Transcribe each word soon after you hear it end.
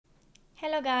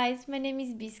Hello guys, my name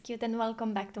is Bisscute and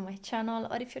welcome back to my channel,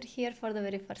 or if you're here for the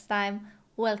very first time,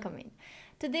 welcome in.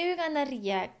 Today we're gonna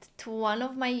react to one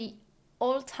of my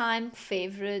all-time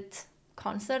favorite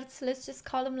concerts, let's just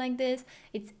call them like this.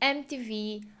 It's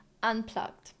MTV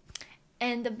Unplugged.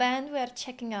 And the band we are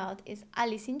checking out is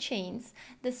Alice in Chains.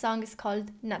 The song is called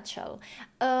Nutshell.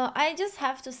 I just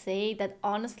have to say that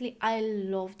honestly, I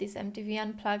love these MTV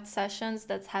Unplugged sessions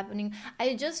that's happening.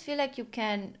 I just feel like you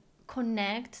can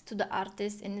connect to the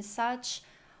artist in such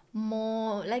a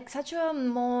more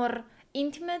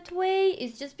intimate way.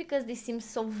 It's just because they seem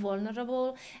so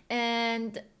vulnerable.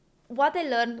 And what I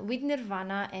learned with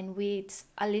Nirvana and with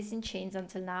Alice in Chains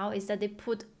until now is that they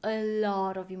put a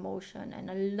lot of emotion and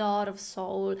a lot of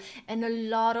soul and a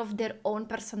lot of their own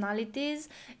personalities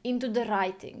into the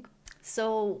writing.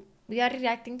 So we are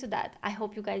reacting to that. I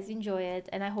hope you guys enjoy it,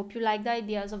 and I hope you like the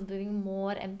ideas of doing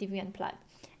more MTV Unplugged.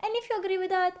 And if you agree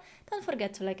with that, don't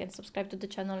forget to like and subscribe to the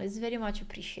channel. It's very much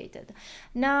appreciated.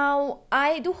 Now,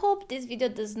 I do hope this video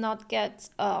does not get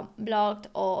blocked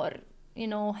or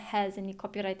has any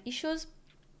copyright issues.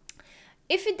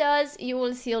 If it does, you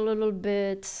will see a little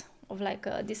bit of like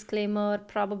a disclaimer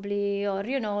probably, or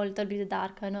a little bit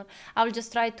darker, or I'll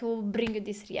just try to bring you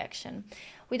this reaction.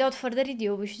 Without further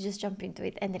ado, we should just jump into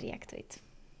it and react to it.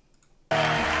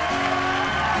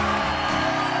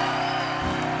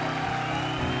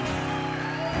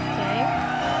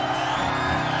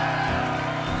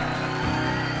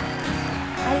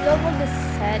 I love all the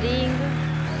setting.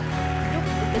 Look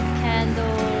at the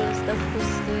candles, the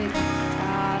acoustic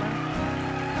guitar.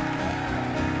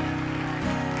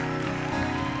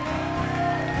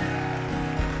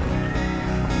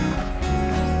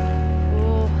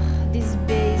 Oh, this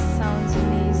bass sounds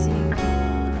amazing.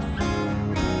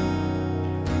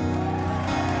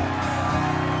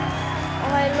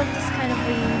 Oh, I love this kind of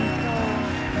intro.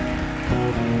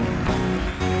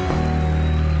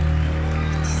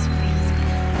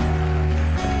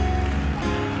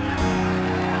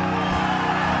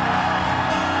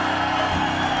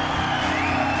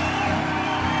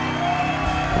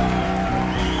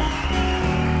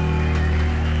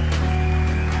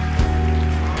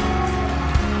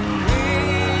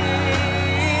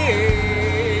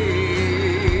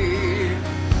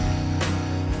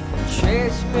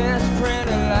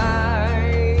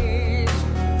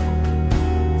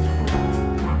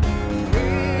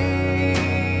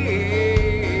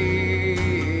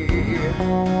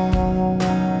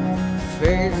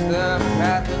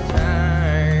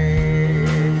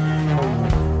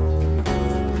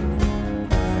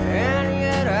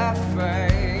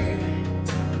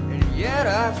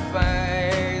 I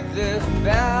fight this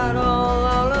battle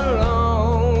all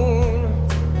alone.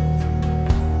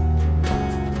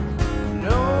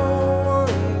 No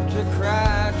one to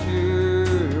cry to,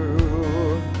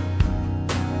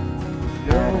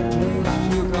 no place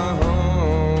to go home.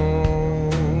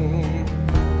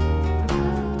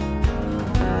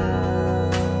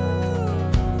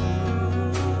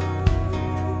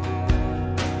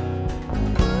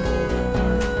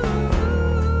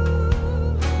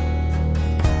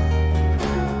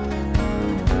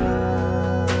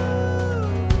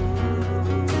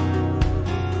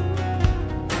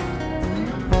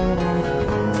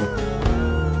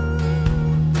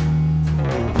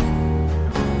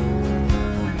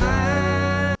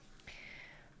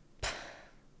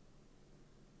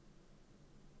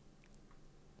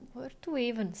 Where to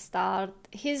even start?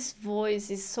 His voice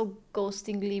is so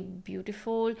ghostingly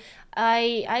beautiful.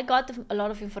 I got a lot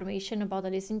of information about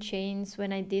Alice in Chains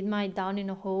when I did my Down in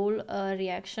a Hole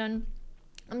reaction.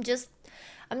 I'm just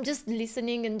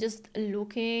listening and just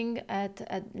looking at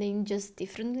them just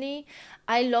differently.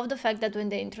 I love the fact that when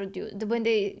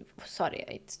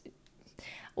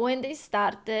they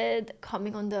started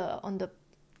coming on the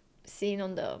scene,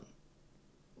 on the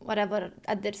whatever,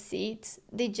 at their seats,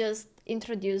 they just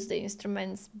introduce the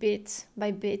instruments bit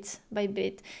by bit by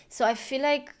bit. So I feel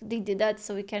like they did that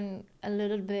so we can a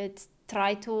little bit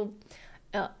try to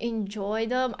enjoy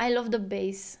them. I love the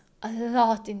bass a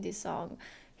lot in this song.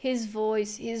 His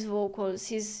voice, his vocals,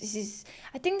 his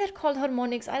I think they're called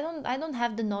harmonics. I don't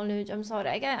have the knowledge. I'm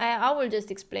sorry. I will just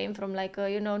explain from like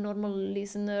a normal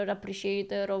listener,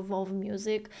 appreciator of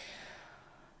music.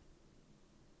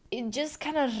 It just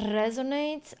kind of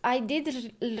resonates. I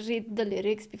did read the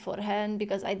lyrics beforehand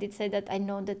because I did say that I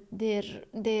know that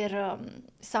their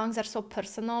songs are so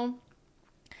personal.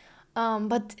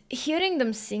 But hearing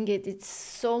them sing it, it's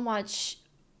so much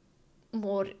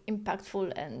more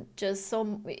impactful, and just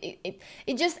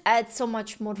it just adds so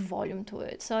much more volume to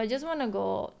it. So I just want to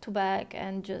go to back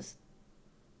and just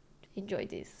enjoy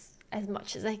this as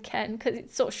much as I can because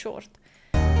it's so short.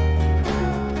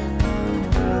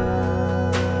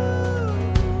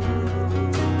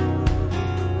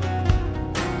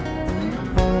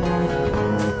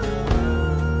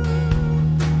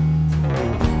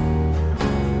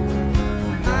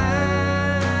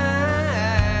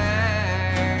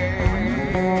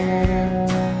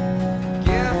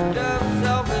 Gift of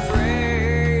selfish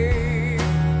rage.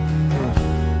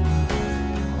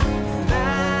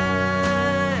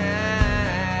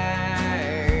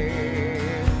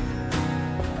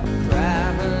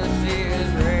 Privacy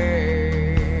is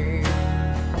rage.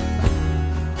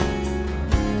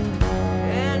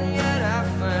 And yet I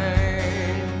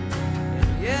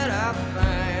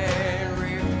find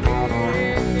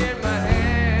repeating in my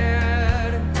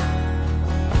head.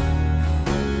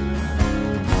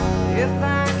 If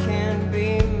I can be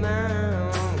my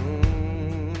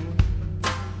own,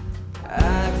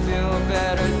 I feel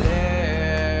better there.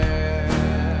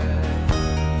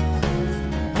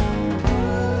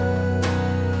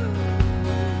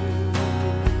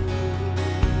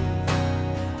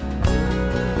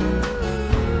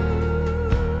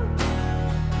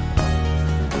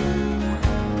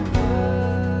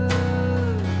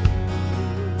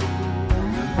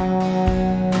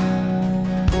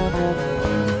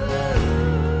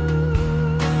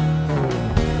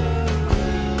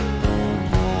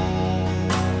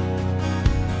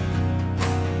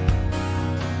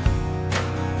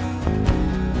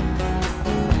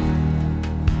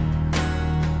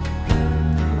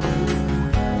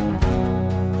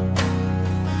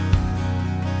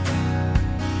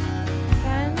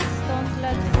 Friends, don't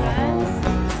let friends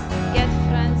get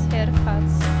friends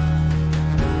haircuts.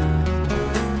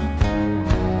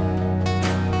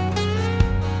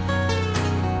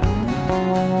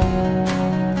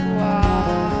 Wow.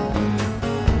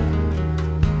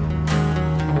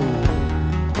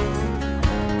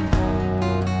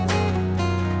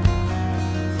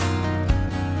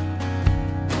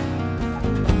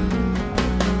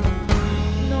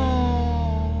 No,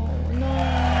 no.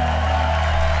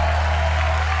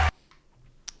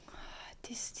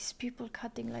 These people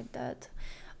cutting like that.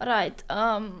 Right.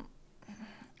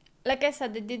 Like I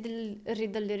said, I did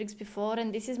read the lyrics before,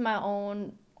 and this is my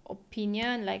own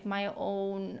opinion, like my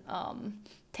own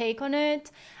take on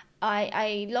it.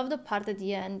 I love the part at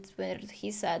the end where he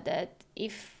said that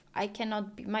if I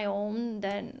cannot be my own,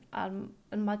 then I'd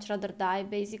much rather die,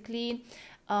 basically.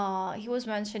 He was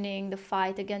mentioning the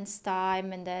fight against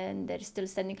time, and then they're still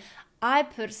standing. I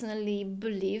personally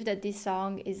believe that this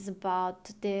song is about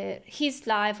his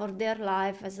life or their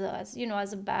life as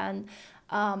a band,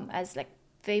 as like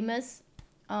famous,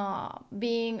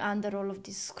 being under all of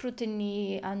this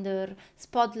scrutiny, under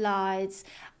spotlights,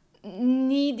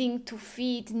 needing to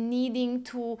feed, needing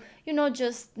to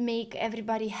just make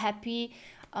everybody happy,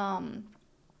 and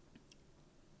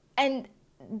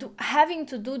having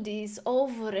to do this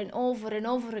over and over and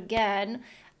over again.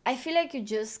 I feel like you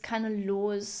just kind of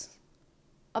lose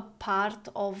a part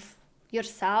of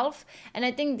yourself, and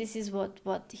I think this is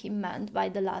what he meant by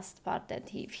the last part,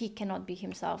 that if he cannot be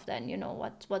himself, then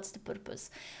what's the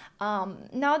purpose.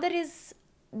 Now there is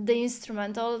the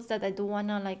instrumentals that I do want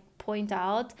to like point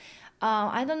out.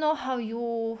 I don't know how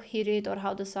you hear it, or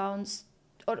how the sounds,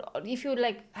 or if you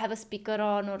like have a speaker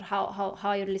on, or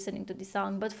how you're listening to the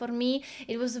song, but for me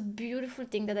it was a beautiful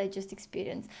thing that I just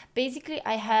experienced. Basically,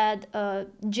 I had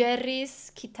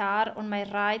Jerry's guitar on my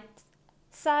right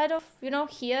side of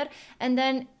here, and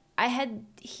then I had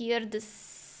here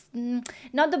this,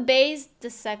 not the bass, the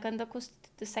second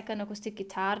acoustic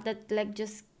guitar that like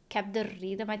just kept the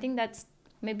rhythm. I think that's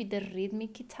maybe the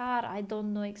rhythmic guitar, I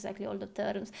don't know exactly all the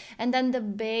terms. And then the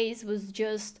bass was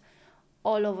just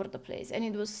all over the place, and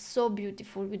it was so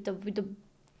beautiful, with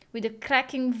the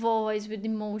cracking voice, with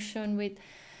emotion, with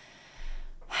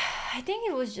I think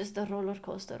it was just a roller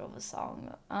coaster of a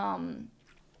song.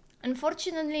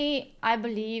 Unfortunately, I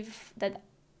believe that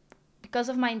because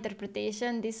of my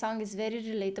interpretation, this song is very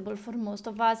relatable for most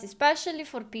of us, especially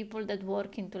for people that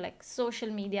work into like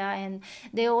social media, and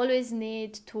they always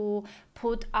need to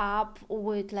put up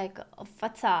with like a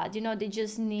facade. They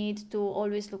just need to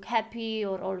always look happy,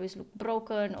 or always look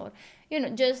broken, or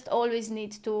just always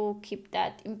need to keep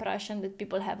that impression that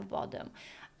people have about them.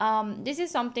 This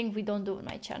is something we don't do on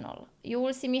my channel. You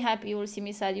will see me happy, you will see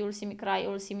me sad, you will see me cry, you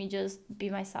will see me just be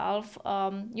myself.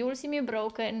 You will see me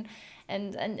broken,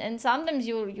 and sometimes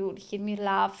you'll hear me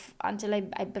laugh until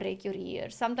I break your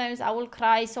ears. Sometimes I will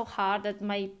cry so hard that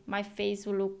my face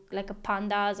will look like a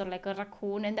panda's or like a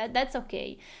raccoon, and that's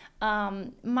okay.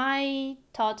 My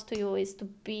thought to you is to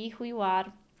be who you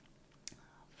are,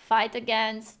 fight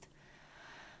against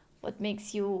what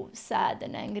makes you sad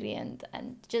and angry, and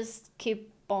just keep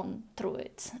on through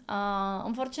it.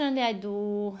 Unfortunately,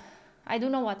 I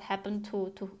don't know what happened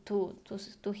to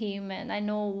him, and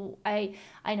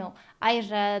I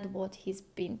read what he's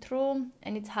been through,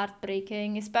 and it's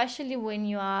heartbreaking, especially when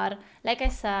you are, like I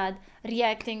said,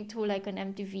 reacting to like an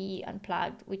MTV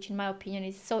Unplugged, which in my opinion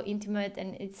is so intimate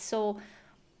and it's so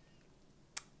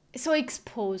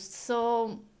exposed.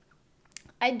 So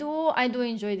I do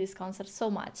enjoy this concert so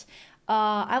much.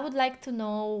 I would like to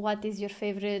know what is your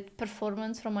favorite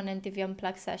performance from an MTV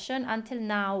Unplugged session. Until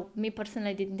now, me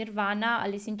personally, I did Nirvana,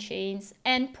 Alice in Chains,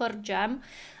 and Pearl Jam.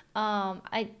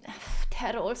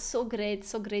 They're all so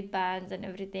great bands and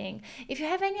everything. If you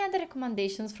have any other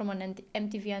recommendations from an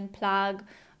MTV Unplugged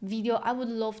video, I would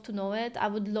love to know it. I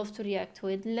would love to react to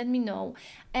it. Let me know.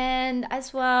 And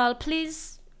as well,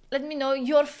 please let me know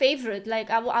your favorite. Like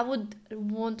I would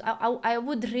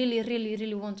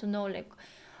really want to know, like,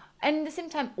 and at the same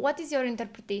time, what is your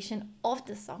interpretation of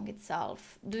the song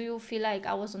itself? Do you feel like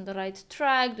I was on the right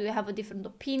track? Do you have a different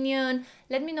opinion?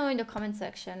 Let me know in the comment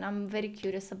section. I'm very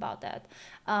curious about that.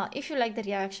 If you like the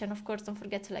reaction, of course, don't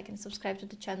forget to like and subscribe to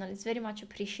the channel. It's very much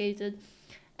appreciated.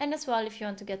 And as well, if you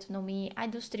want to get to know me, I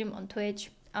do stream on Twitch.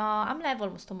 I'm live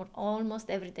almost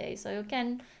every day, so you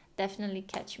can definitely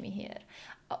catch me here.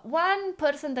 One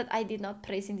person that I did not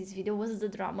praise in this video was the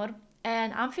drummer.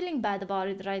 And I'm feeling bad about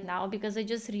it right now because I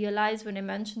just realized when I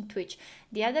mentioned Twitch.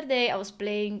 The other day I was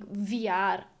playing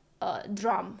VR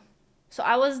drum. So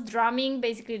I was drumming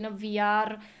basically in a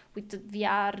VR with the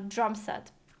VR drum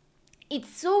set. It's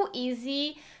so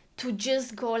easy to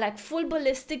just go like full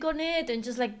ballistic on it and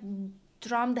just like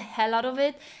drum the hell out of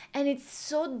it. And it's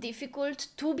so difficult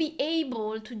to be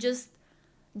able to just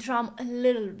drum a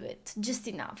little bit, just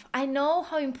enough. I know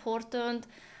how important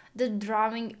the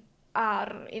drumming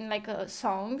are in like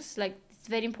songs, like it's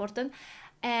very important,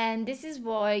 and this is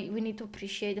why we need to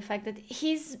appreciate the fact that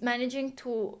he's managing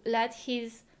to let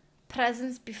his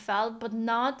presence be felt but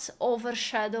not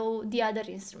overshadow the other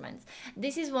instruments.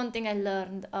 This is one thing I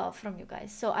learned from you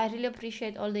guys, so I really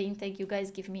appreciate all the intake you guys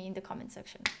give me in the comment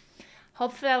section.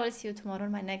 Hopefully I will see you tomorrow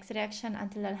in my next reaction.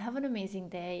 Until then, have an amazing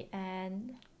day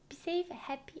and be safe,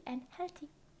 happy and healthy.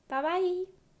 Bye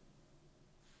bye.